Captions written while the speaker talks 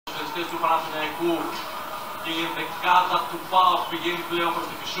ποδοσφαιριστές του Παναθηναϊκού και η ενδεκάδα του ΠΑΟΚ πηγαίνει πλέον προς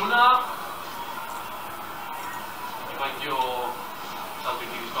τη Φυσούνα. Είπα και ο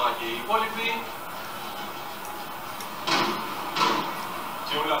Σαλτικίδης τώρα και οι υπόλοιποι.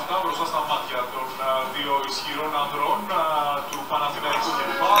 Και όλα αυτά μπροστά στα μάτια των δύο ισχυρών ανδρών του Παναθηναϊκού και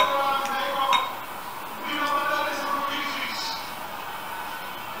του ΠΑΟΚ.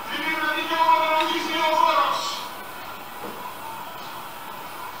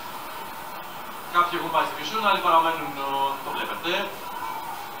 Κάποιοι έχουν πάει στη Φυσούνα, άλλοι παραμένουν, το βλέπετε,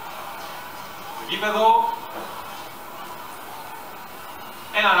 στο γήπεδο.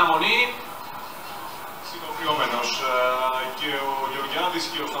 Ένα αναμονή. Συνοφριόμενος και ο Γεωργιάδης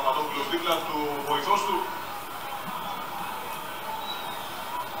και ο Σταματόπουλος δίπλα του βοηθός του.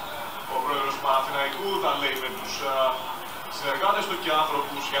 Ο πρόεδρος του Παναθηναϊκού τα λέει με τους συνεργάτες του και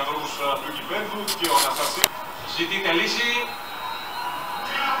άνθρωπους του γηπέδου και ο Αναστασίου. Ζητείτε λύση.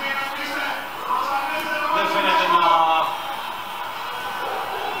 Δεν φαίνεται να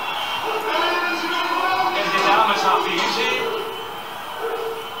έρχεται άμεσα αυτή η λύση.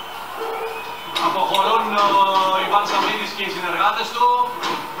 Αποχωρούν οι Βανσαμίδης και οι συνεργάτες του,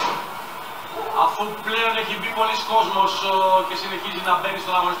 αφού πλέον έχει μπει πολλοί κόσμος και συνεχίζει να μπαίνει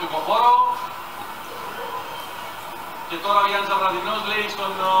στον αγωνιστικό χώρο. Και τώρα ο Γιάννης Αβραδινός λέει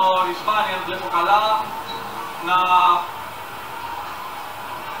στον Ρισβάνη, αν βλέπω καλά, να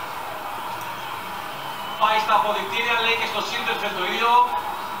πάει στα αποδυτήρια, λέει και στο Σίντερφελ το ίδιο.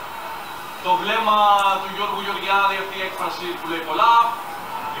 Το βλέμμα του Γιώργου Γεωργιάδη, αυτή η έκφραση που λέει πολλά.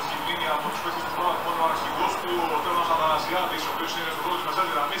 Έχει μείνει από τους παίκτες του ΠΑΟΚ μόνο ο αρχηγός του, ο Τέρνος Αθανασιάδης, ο οποίος είναι στο πρώτο της μεσάς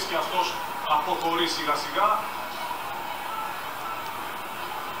γραμμής και αυτός αποχωρεί σιγά σιγά.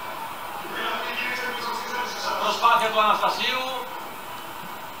 Προσπάθεια του Αναστασίου,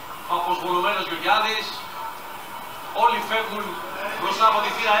 ο αποσβολωμένος Γεωργιάδης. Όλοι φεύγουν μπροστά από τη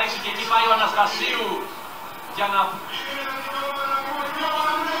θύρα 6 και εκεί πάει ο Αναστασίου για να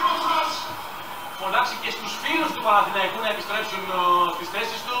φωνάξει και στους φίλους του Παναθηναϊκού να επιστρέψουν στις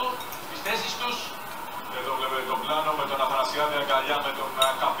θέσεις τους. Εδώ βλέπετε τον πλάνο με τον Αθανασιάδη αγκαλιά με τον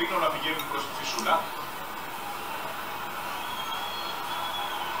Καπίνο να πηγαίνουν προς τη Φυσούνα.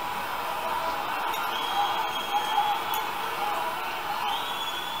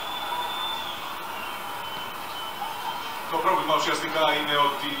 Το πρόβλημα ουσιαστικά είναι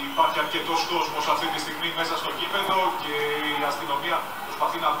ότι υπάρχει αρκετός κόσμος αυτή τη στιγμή μέσα στο γήπεδο και η αστυνομία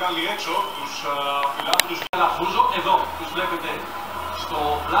προσπαθεί να βγάλει έξω τους φιλάθλους. Εδώ τους βλέπετε στο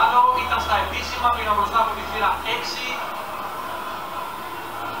πλάνο, ήταν στα επίσημα, πήγαν μπροστά από τη θύρα 6.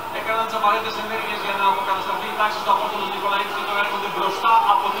 Έκαναν τις απαραίτητες ενέργειες για να αποκατασταθεί η τάξη στο Απόστολος Νικολαίδης και τώρα έρχονται μπροστά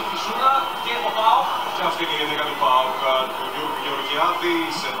από τη Φυσούνα και ο ΠΑΟΚ. Και αυτή είναι η ενέργεια του ΠΑΟΚ του Γιώργου Γεωργιάδη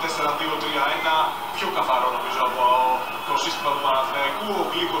σε 4-2-3-1, πιο καθαρό νομίζω από το σύστημα του Παναθηναϊκού. Ο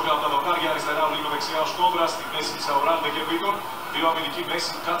Γλίκος από τα δοκάρια αριστερά, ο Γλίκο δεξιά, ο Σκόβρας, στη μέση της Αουράντε και Βίτορ. Δύο αμυντικοί μέση,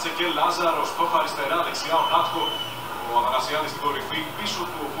 Κάτσε και Λάζαρο, Στόχ αριστερά, δεξιά ο Νάτκο. Ο Αθανασιάδης στην κορυφή, πίσω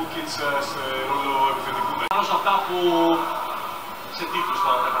του ο Βούκιτς σε ρόλο επιθετικού. Πάνω σε αυτά που σε τίτλους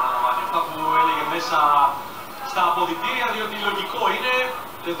τώρα δεν επαναλαμβάνει, αυτά που έλεγε μέσα στα αποδυτήρια, διότι λογικό είναι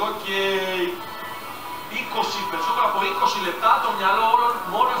εδώ και 20, περισσότερο από 20 λεπτά το μυαλό όλων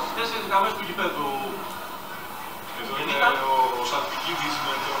μόνο στις 4 γραμμές του γηπέδου. Εδώ είναι ο Σαλτικίδης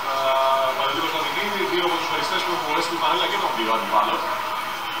με τον Παναγιώτο Σταδινίδη, δύο από τους περιστές που έχουν μπορέσει την παρέλα και τον δύο αντιπάλων.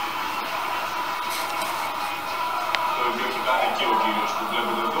 Το οποίο έχει κάνει και ο κύριος που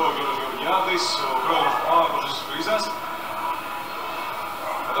βλέπετε εδώ, ο Γιώργος Γεωργιάδης, ο πρόεδρος του ΠΑΟΚ της Βρύζας.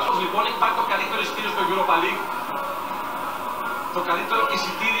 Λοιπόν, έχει πάρει το καλύτερο εισιτήριο στο Europa League, το καλύτερο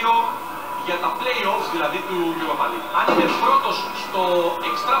εισιτήριο για τα play-offs δηλαδή του Europa League. Αν είναι πρώτος στο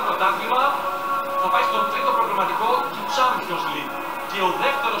εξτρά πρωτάθλημα, θα πάει στον τρίτο προκριματικό του Champions League. Και ο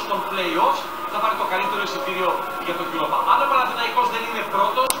δεύτερος των play-offs θα πάρει το καλύτερο εισιτήριο για το Europa. Αν ο Παναθηναϊκός δεν είναι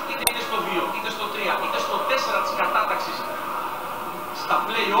πρώτος, είτε είναι στο 2, είτε στο 3, είτε στο 4 της κατάταξης στα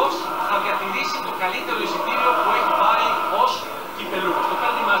play-offs, θα διατηρήσει το καλύτερο εισιτήριο που έχει πάρει ως κυπελούχος. Το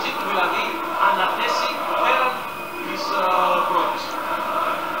παίρνει μαζί του δηλαδή αναθέσει πέραν της πρώτης.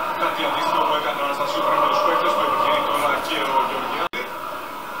 Κάτι αντίστοιχο που έκανε ο Αναστασίου πριν με τους παίκτες, το επιχειρεί τώρα και ο Γεωργιάδη.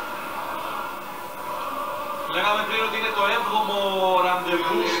 Λέγαμε πριν ότι είναι το 7ο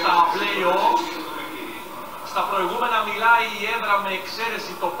ραντεβού στα play-offs. Στα προηγούμενα μιλάει η έδρα με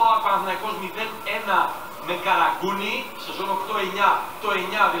εξαίρεση το ΠΑΟΚ Παναθηναϊκός 0-1 με Καραγκούνι, σεζόν 8-9, το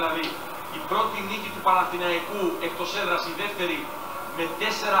 9 δηλαδή. Η πρώτη νίκη του Παναθηναϊκού εκτός έδρας, η δεύτερη με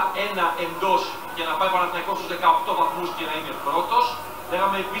 4-1 εντός για να πάει ο Παναθηναϊκός στους 18 βαθμούς και να είναι πρώτος.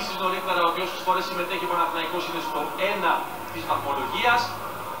 Λέγαμε επίσης νωρίτερα ότι όσες φορές συμμετέχει ο Παναθηναϊκός είναι στο 1 της βαθμολογίας.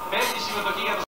 Πέμπτη συμμετοχή για το